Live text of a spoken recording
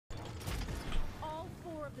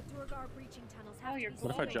Oh, you're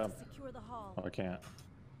What if I jump? Oh, I can't.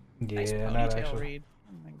 Yeah, Nice not ponytail, actually. Reed.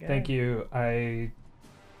 Oh my God. Thank you. I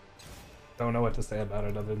don't know what to say about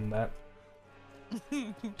it other than that.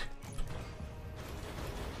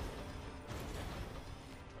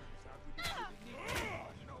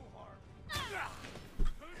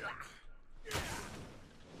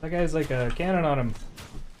 That guy's like a cannon on him.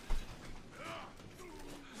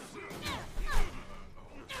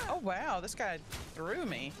 Oh wow, this guy threw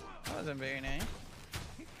me. That wasn't very nice.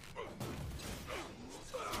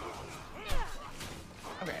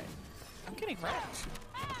 Okay, I'm getting wrecked.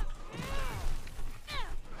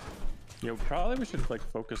 Yeah, probably we should like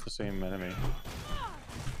focus the same enemy.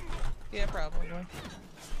 Yeah, probably.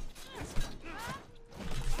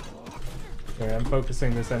 Sorry, I'm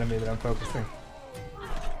focusing this enemy that I'm focusing.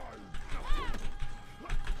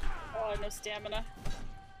 Oh, no stamina.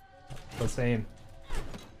 The same.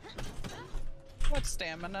 What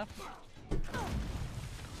stamina?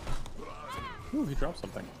 Ooh, he dropped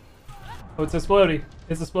something. Oh, it's exploding.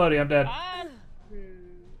 It's exploding. I'm dead.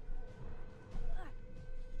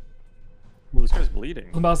 Well, this guy's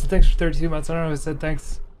bleeding. Lamasa, thanks for 32 months. I don't know if I said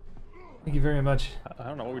thanks. Thank you very much. I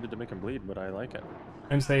don't know what we did to make him bleed, but I like it.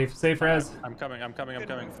 I'm safe. Safe res. I'm coming. I'm coming. I'm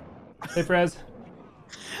coming. Safe res.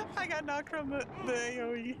 I got knocked from the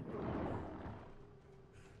AoE.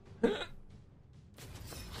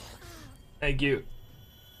 Thank you.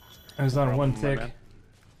 I was on one tick.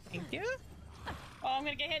 Thank you. Oh, I'm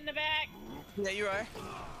gonna get hit in the back. Yeah, you are.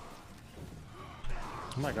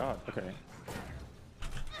 Oh my god. Okay.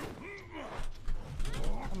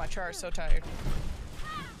 Oh, my char is so tired.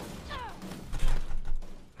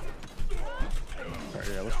 Alright,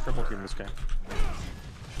 yeah, let's triple team this guy.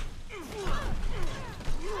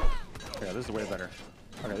 Yeah, this is way better.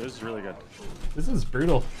 Okay, this is really good. This is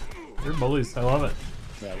brutal. You're bullies. I love it.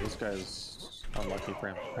 Yeah, this guy's unlucky for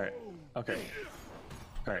him. Alright. Okay.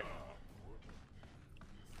 Alright.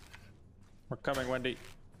 We're coming, Wendy.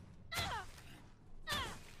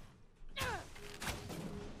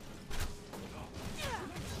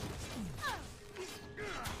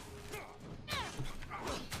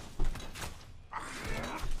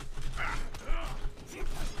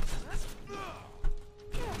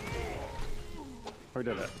 We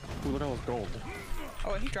did it. Ooh, look at all this gold.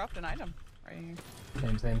 Oh, and he dropped an item right here.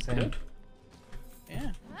 Same.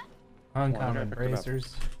 Yeah. Uncommon picked it up.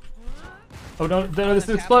 bracers. Oh no, this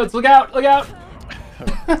explodes. Look out! Look out!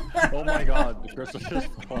 Oh my god, the crystal just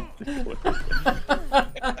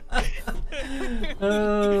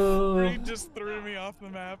Oh. Reed just threw me off the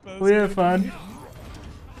map. We have fun.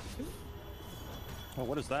 Oh,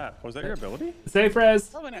 what is that? Was that your ability? Safe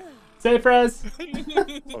res. Oh, no. Safe res.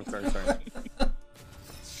 Oh, sorry.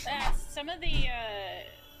 Some of the,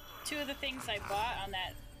 two of the things I bought on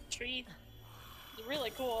that tree is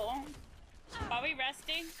really cool. Are we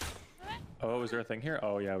resting? Oh, is there a thing here?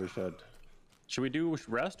 Oh, yeah, we should. Should we do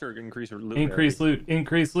rest or increase loot? Increase loot.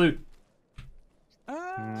 Increase loot.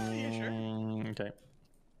 Yeah, sure. Okay.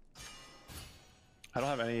 I don't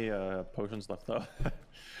have any potions left though.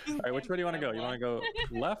 All right, which way do you want to go? You want to go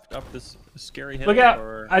left up this scary hill? Look out!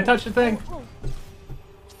 Or... I touched the thing.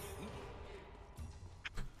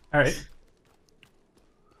 All right.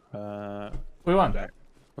 We won. Right.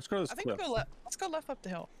 Let's go to this I think cliff. we go left. Let's go left up the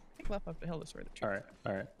hill. I think left up the hill is where the tree. All right.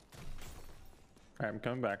 All right. All right. I'm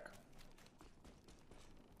coming back.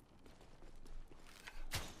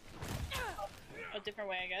 A different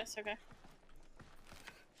way, I guess. Okay.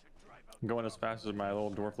 I'm going as fast as my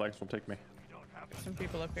little dwarf legs will take me. Some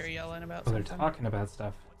people up here yelling about Oh, they're something. talking about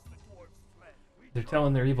stuff. They're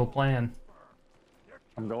telling their evil plan.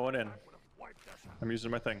 I'm going in. I'm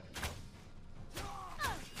using my thing.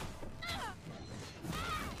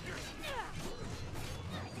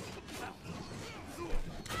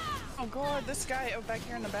 Oh god, this guy back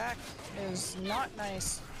here in the back is not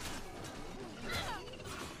nice.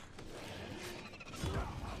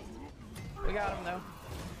 We got him though.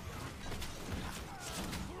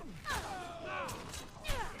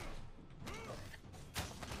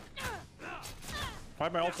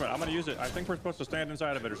 Find my ultimate. I'm gonna use it. I think we're supposed to stand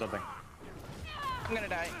inside of it or something. I'm gonna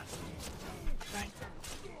die.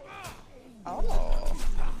 Oh.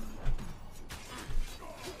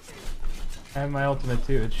 I have my ultimate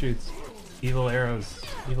too. It shoots evil arrows,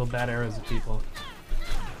 evil bad arrows at people.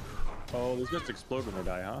 Oh, these guys explode when they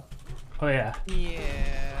die, huh? Oh yeah.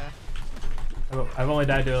 Yeah. I've only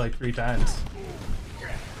died to it like 3 times.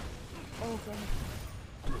 Oh god.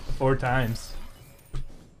 4 times.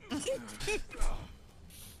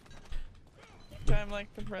 Time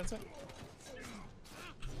like the present.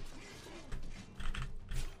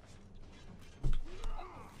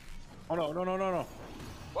 Oh no, no, no, no, no.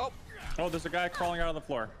 Whoa. Oh, there's a guy crawling out of the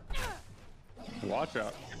floor. Watch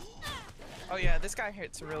out. Oh yeah, this guy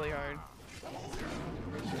hits really hard.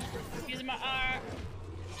 Using my R.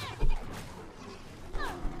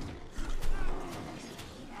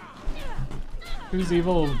 Whose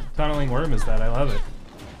evil tunneling worm is that? I love it.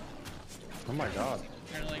 Oh my god.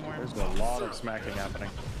 Tunneling worm. There's a lot of smacking happening.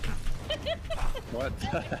 What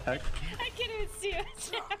the heck? I can't even see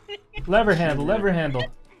what's happening. Lever handle, lever handle.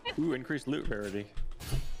 Ooh, increased loot rarity.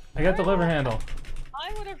 I got the lever handle.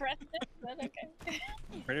 I would have rested, but okay.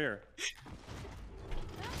 Right here.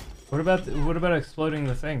 What about exploding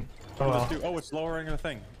the thing? Oh well. Oh, it's lowering the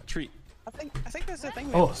thing. A treat. I think there's a thing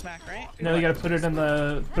we Oh. have to smack, right? No, you gotta put it in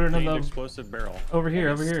the Gained the explosive barrel. over here,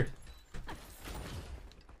 over here.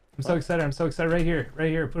 I'm so excited, I'm so excited. Right here, right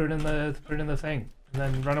here. Put it in the thing. And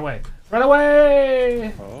then run away. Run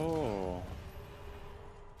away! Oh.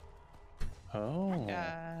 Oh.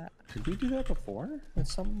 Yeah. Did we do that before? At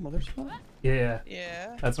some other spot? Yeah.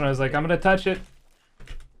 Yeah. That's when I was like, I'm gonna touch it.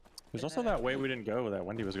 There's also that way we didn't go that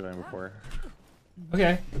Wendy was going before.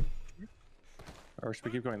 Okay. Or should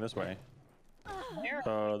we keep going this way?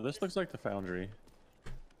 This looks like the foundry.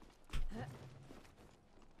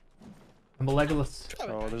 I'm a Legolas.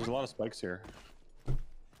 Oh, there's a lot of spikes here.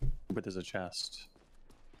 But there's a chest.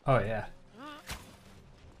 Oh yeah.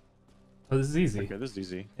 Oh, this is easy. Okay, this is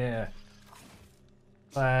easy. Yeah.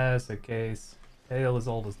 Classic case. Tale as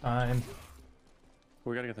old as time.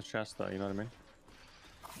 We gotta get the chest though, you know what I mean?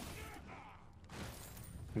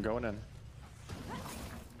 I'm going in.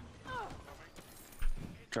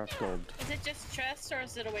 Drop gold. Is it just chests or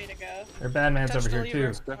is it a way to go? Their bad man's Touch over the here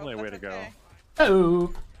lever. too. Definitely a way to that's go. okay.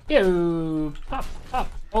 Oh, yo, pop, pop.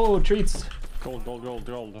 Oh, treats. Gold, gold, gold,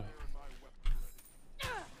 gold.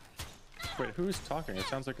 Wait, who's talking? It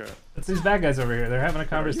sounds like a... It's these bad guys over here. They're having a Are you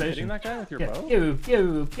conversation. hitting that guy with your Yeah. bow? Yo,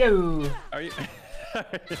 yo, yo. Are you...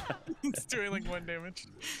 It's doing like 1 damage.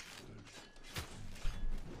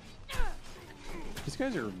 These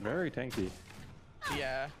guys are very tanky.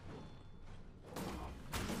 Yeah.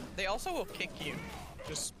 They also will kick you.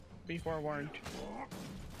 Just be forewarned.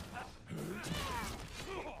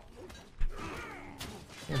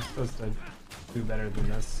 I'm supposed to do better than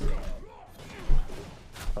this.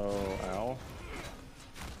 Oh, ow.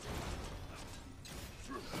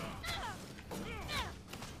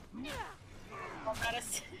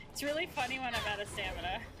 It's really funny when I'm out of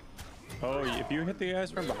stamina. Oh, if you hit the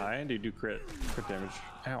guys from behind, you do crit damage.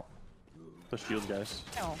 Ow. The shield guys.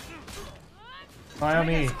 Oh. Smile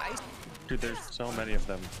me. Ice. Dude, there's so many of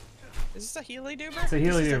them. Is this a Healy Doober? It's a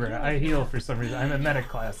Healy This is Doober. I heal for some reason. I'm a medic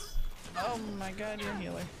class. Oh my god, you're a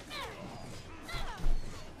healer.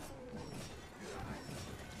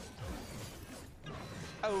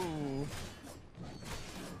 Oh.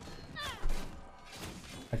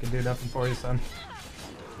 I can do nothing for you, son.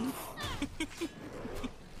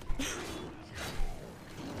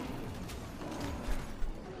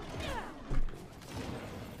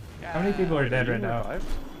 How many people are dead You right now? revived?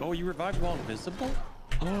 Oh, you revived while invisible?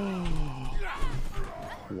 Oh.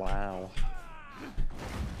 Wow.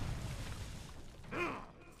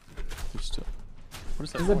 You still... What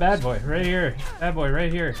is that? This is a bad boy right here. Bad boy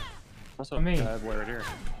right here. Also, on me. bad boy right here.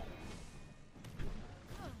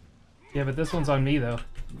 Yeah, but this one's on me though.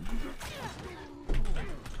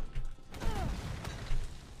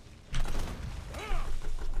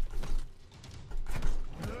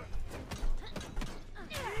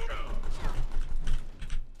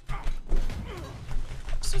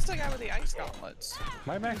 This is the guy with the ice gauntlets.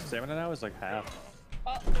 My max stamina now is like half.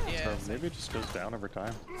 Oh, Yeah. So maybe it just goes down over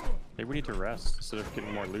time. Maybe we need to rest instead of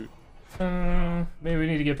getting more loot. Maybe we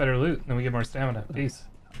need to get better loot, then we get more stamina. Peace.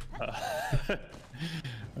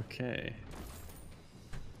 Okay.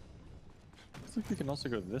 Looks like we can also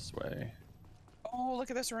go this way. Oh, look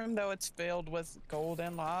at this room though. It's filled with gold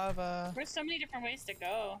and lava. there's so many different ways to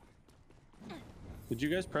go. Did you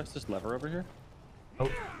guys press this lever over here? Oh,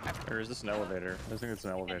 Or is this an elevator? I think it's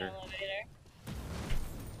an An elevator. elevator.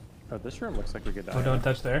 Oh, this room looks like we could die. oh, don't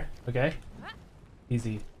touch there. Okay.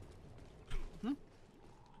 Easy.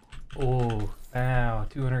 Oh, wow,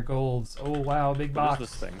 200 golds. Oh, wow, big What box. is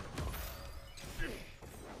this thing?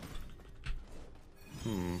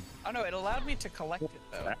 Hmm. Oh no, it allowed me to collect it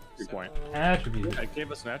though. Attribute point. Attribute. It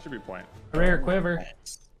gave us an attribute point. Rare quiver.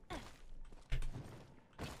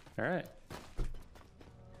 Alright.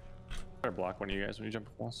 Better block one of you guys when you jump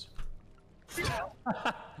across.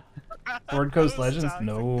 Sword Coast That was Legends? toxic,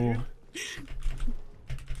 No.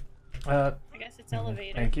 I guess it's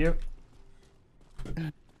elevator. Thank you.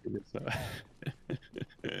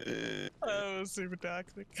 That was super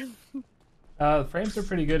toxic. Frames are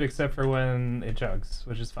pretty good except for when it chugs,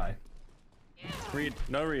 which is fine. Read.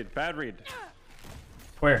 No read. Bad read.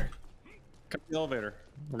 Where? Come to the elevator.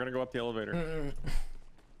 We're gonna go up the elevator.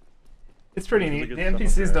 It's pretty Really neat. good The stuff up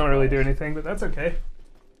NPCs there. don't really do anything, but that's okay.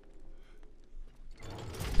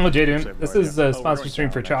 Oh, Jaden, Save this more, is yeah. a Oh, sponsor we're stream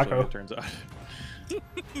going for down, actually, Choco. it turns out.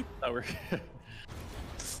 Oh, we're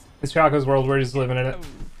It's Choco's world. We're just living in it.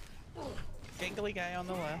 Oh. Gangly guy on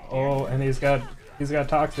the left. Oh, and he's got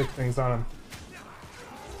toxic things on him.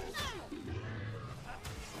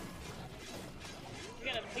 We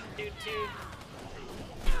got a big dude too.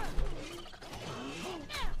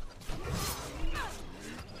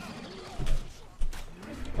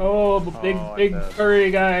 Oh, the big I'm big dead.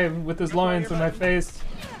 furry guy with his You're loins in my fine. face.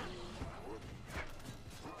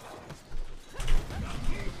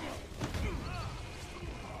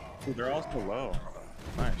 Ooh, they're all so low.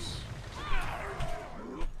 Nice.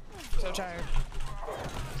 So tired.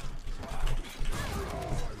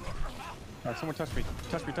 Someone touch me.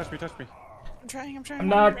 Touch me, touch me, touch me. I'm trying. I'm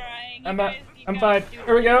not. Trying. I'm You not. guys- you I'm gotta fine. do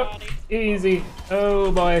Here we go. body. Easy.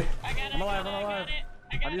 Oh boy. I got it. I'm alive, I I'm got alive. it,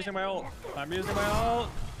 I got I'm it. using my ult. I'm using my ult.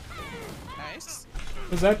 Nice.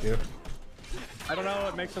 What does that do? I don't know.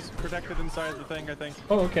 It makes us protected inside the thing, I think.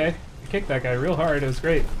 Oh, okay. I kicked that guy real hard. It was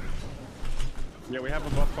great. Yeah, we have a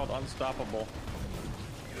buff called Unstoppable.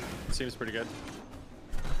 It seems pretty good.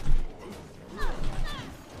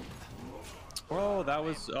 Whoa, that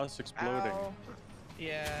was us exploding. Ow.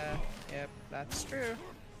 Yeah. Yep. That's true.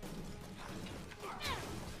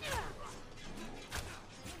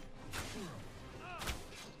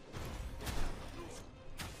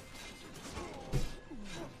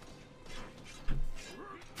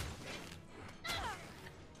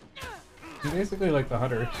 I'm basically like the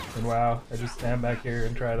hunter in WoW. I just stand back here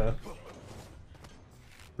and try to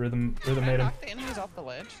rhythm Can I mate him. knock the enemies off the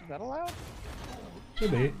ledge? Is that allowed?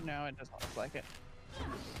 Should be. No, it doesn't look like it.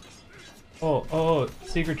 Oh,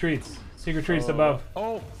 secret treats. Secret treats Oh. above.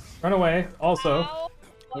 Oh! Run away. Also. Ow.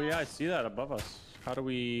 Oh yeah, I see that above us. How do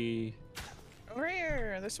we... Over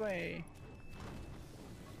here. This way.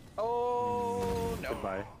 Oh no.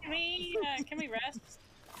 Goodbye. Can we rest?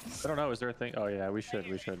 I don't know, is there a thing? Oh yeah, we should,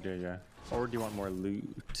 yeah. Or do you want more loot?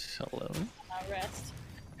 Hello? I'll rest.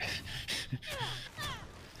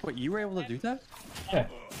 Wait, you were able to do that? Yeah.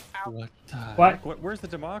 What the What? heck? Where's the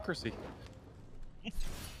democracy?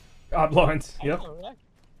 God loins. Yep. Oh,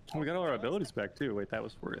 We got all our abilities back too. Wait, that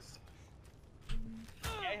was worth.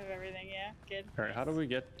 I have everything. Yeah, good. Alright, how do we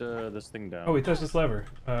get this thing down? Oh, we touched this lever.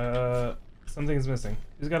 Something's missing.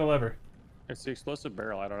 Who's got a lever? It's the explosive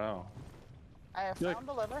barrel, I don't know. I have Look. found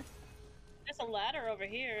the lever. There's a ladder over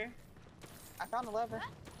here. I found the lever.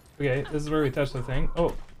 Okay, this is where we touch the thing.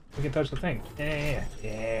 Oh, we can touch the thing.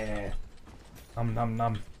 Yeah. Nom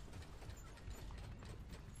nom.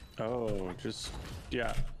 Oh, just...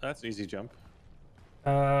 Yeah, that's an easy jump.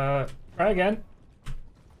 Try again.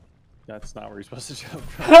 That's not where you're supposed to jump.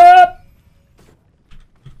 Hup!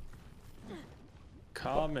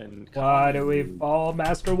 Common. Why do we fall,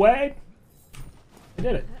 Master Wade? We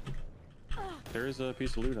did it. There is a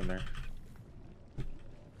piece of loot in there.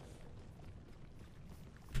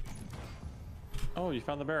 Oh, you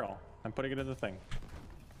found the barrel. I'm putting it in the thing.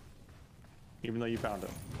 Even though you found it.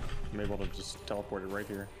 I'm able to just teleport it right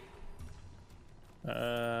here.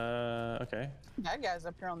 Okay. That guy's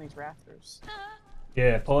up here on these rafters.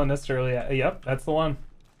 Yeah, pulling this early. Yep, that's the one.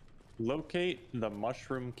 Locate the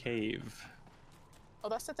mushroom cave. Oh,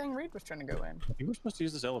 that's the thing Reed was trying to go in. I think we're supposed to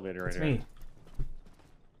use this elevator right It's here. me.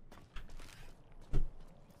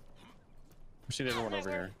 I've seen everyone over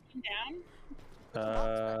here.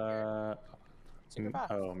 Down. Secret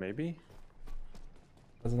box. Oh, maybe?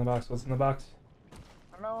 What's in the box? What's in the box?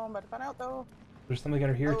 I don't know. I'm about to find out though. There's something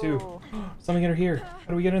under here too. Oh. Something under here. How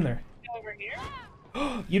do we get in there? Over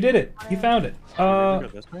here. You did it. You found it. Did we go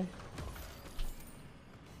this way?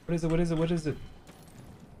 What is it? What is it? What is it?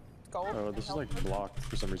 Gold. Oh, this is Help. like blocked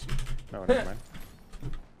for some reason. No, never mind.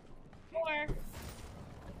 More.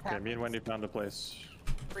 Okay, me and Wendy found a place.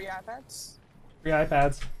 3 iPads. Free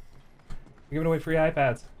iPads. We're giving away free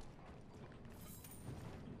iPads.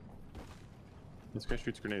 This guy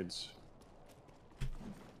shoots grenades.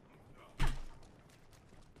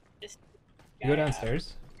 Just You go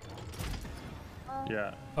downstairs.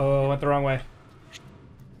 Yeah. Oh, went the wrong way.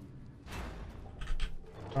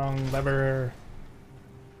 Wrong lever.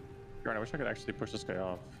 Darn, I wish I could actually push this guy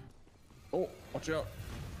off. Oh, watch out.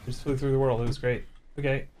 Just flew through the world. It was great.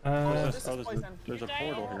 Okay. What's This this? Oh, is there's a, poison. there's a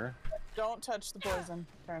portal here. Don't touch the poison.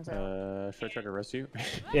 Turns out. Should I try to rescue?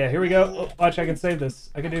 Yeah, here we go. Oh, watch, I can save this.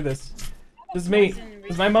 I can do this. This is me.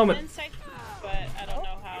 This is my moment. But I don't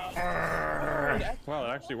know how. Wow, it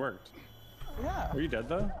actually worked. Yeah. Are you dead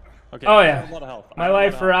though? Okay. Oh I yeah. have a lot of health. My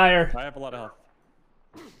life for ire. I have a lot of health.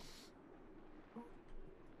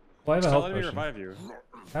 Well, I have a Just health let me potion. revive you.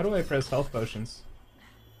 How do I press health potions?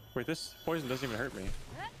 Wait, this poison doesn't even hurt me.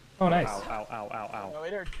 Oh, nice. Ow, ow, ow, ow, ow. Oh,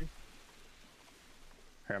 it hurt you.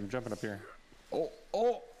 Here, I'm jumping up here.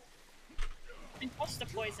 Oh! I'm supposed to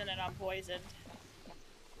poison and I'm poisoned.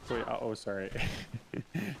 Wait, oh, sorry.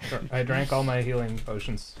 I drank all my healing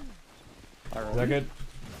potions. Is that good?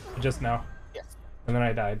 Just now. Yes. And then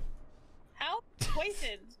I died. How?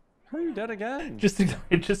 Poisoned? How are you dead again? Just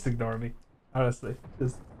ignore me. Honestly.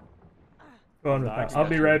 Just go on with No, I that. can I'll get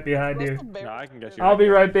be you. right behind you. No, I can get you. I'll be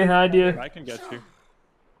right behind you. I can get you.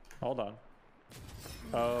 Hold on.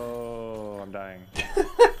 Oh, I'm dying.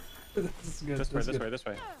 This is good. This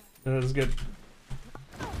way. This is good.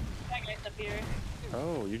 That guy's up here.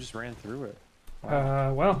 Oh, you just ran through it.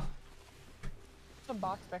 Well, Some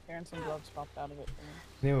box back there and some gloves popped out of it.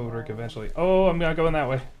 knew it would work eventually. Oh, I'm not going that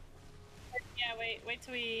way. Yeah, wait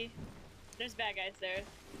till we... There's bad guys there.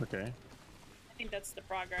 Okay. I think that's the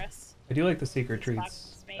progress. I do like the secret treats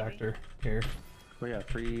boxes, maybe. factor here. Oh yeah,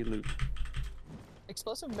 free loot.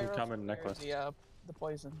 Explosive barrels. common necklace. The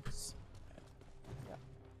poisons.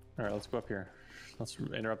 All right, let's go up here. Let's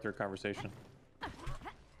interrupt their conversation.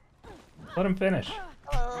 Let him finish.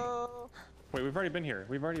 Hello. Wait, we've already been here.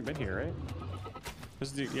 We've already been here, right? This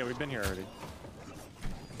is the, yeah, we've been here already.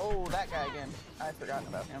 Oh, that guy again. I'd forgotten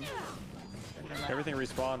about him. Everything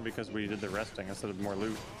respawned because we did the resting instead of more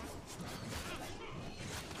loot.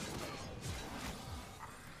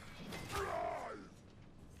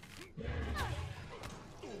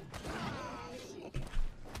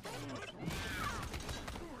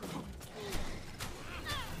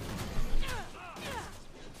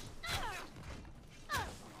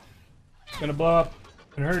 Gonna blow up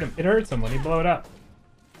and hurt him. It hurts him when you blow it up.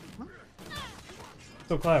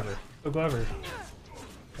 So clever. So clever.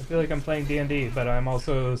 I feel like I'm playing D&D, but I'm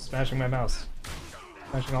also smashing my mouse.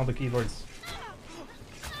 Smashing all the keyboards.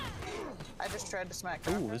 I just tried to smack.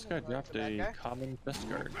 Ooh, this guy dropped a common chest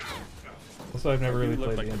guard. Also, I've never really You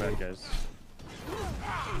look played like the D&D. bad guys.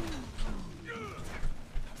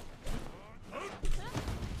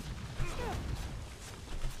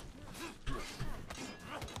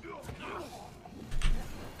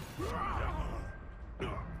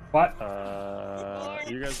 What?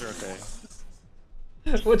 You guys are okay.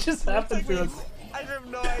 What just happened to us? I have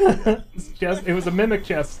no idea. It was a mimic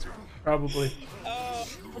chest, probably. Oh,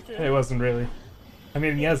 okay. It wasn't really. I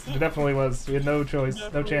mean, yes, it definitely was. We had no choice,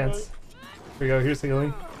 no chance. Here we go, here's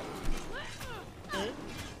healing.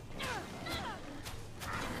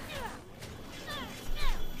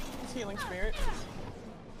 Healing spirit.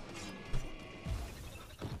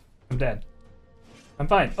 I'm dead. I'm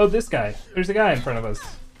fine. Oh, this guy. There's a guy in front of us.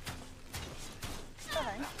 Okay.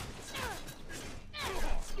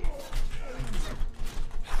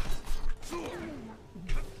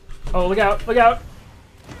 Oh, look out, look out!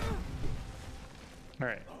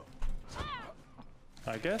 Alright.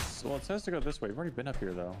 I guess, well, it says to go this way. We've already been up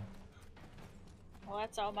here, though. Well,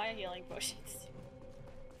 that's all my healing potions.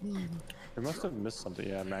 We must have missed something.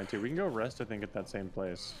 Yeah, man, too. We can go rest, I think, at that same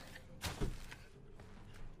place.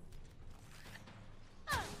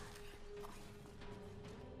 I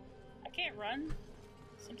can't run.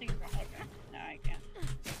 Something's wrong. Okay. No, I can't.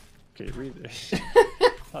 Okay, read it.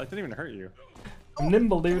 Oh, it didn't even hurt you. I'm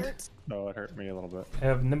nimble, dude. No, it hurt me a little bit. I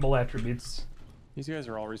have nimble attributes. These guys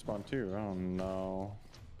are all respawned, too. Oh, no.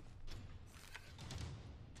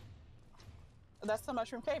 That's the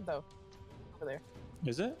mushroom cave, though. Over there.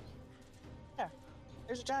 Is it? Yeah.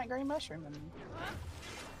 There's a giant green mushroom. And...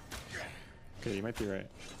 Okay, you might be right.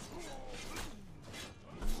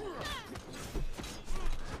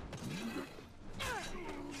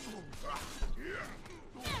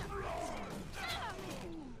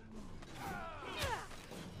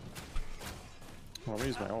 Well, I'm gonna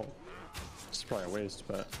use my ult. It's probably a waste,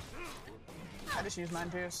 but... I just used mine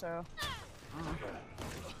too, so.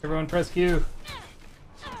 Everyone press Q.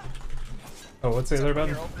 Oh, what's the other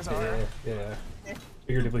button? Yeah.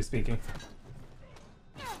 Figuratively speaking.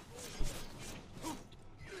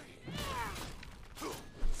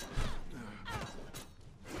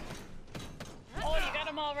 Oh, you got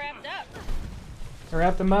them all wrapped up. I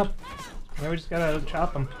wrapped them up. Now we just gotta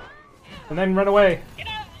chop them. And then run away. Get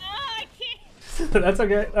out! Oh, I can't. That's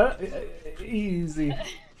okay. Easy.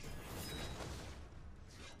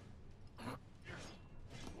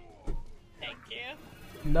 Thank you.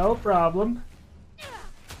 No problem.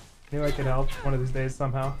 Knew I could help one of these days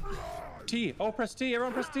somehow. T! Oh, press T!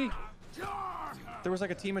 Everyone press T! There was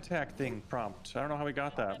like a team attack thing prompt. I don't know how we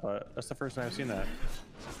got that, but that's the first time I've seen that.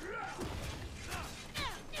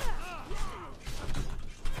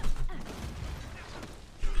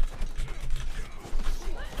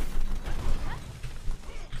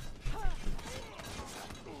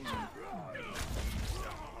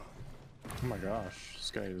 gosh,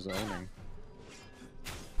 this guy is owning.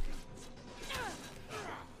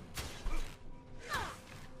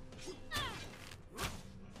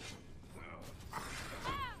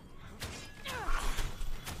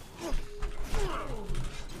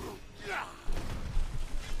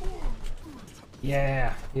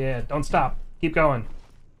 Yeah, yeah, don't stop. Keep going.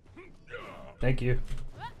 Thank you.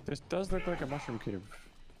 This does look like a mushroom cube.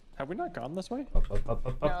 Have we not gone this way?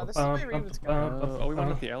 No, this is where we was going. Oh, we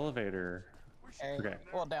went up the elevator. Okay.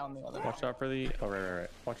 Well, down the other way. Watch out for the. Oh, right.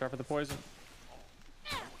 Watch out for the poison.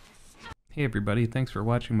 Hey everybody, thanks for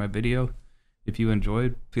watching my video. If you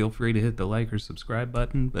enjoyed, feel free to hit the like or subscribe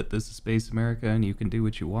button, but this is Space America and you can do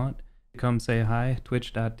what you want. Come say hi,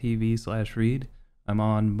 twitch.tv/read. I'm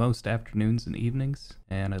on most afternoons and evenings,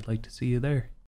 and I'd like to see you there.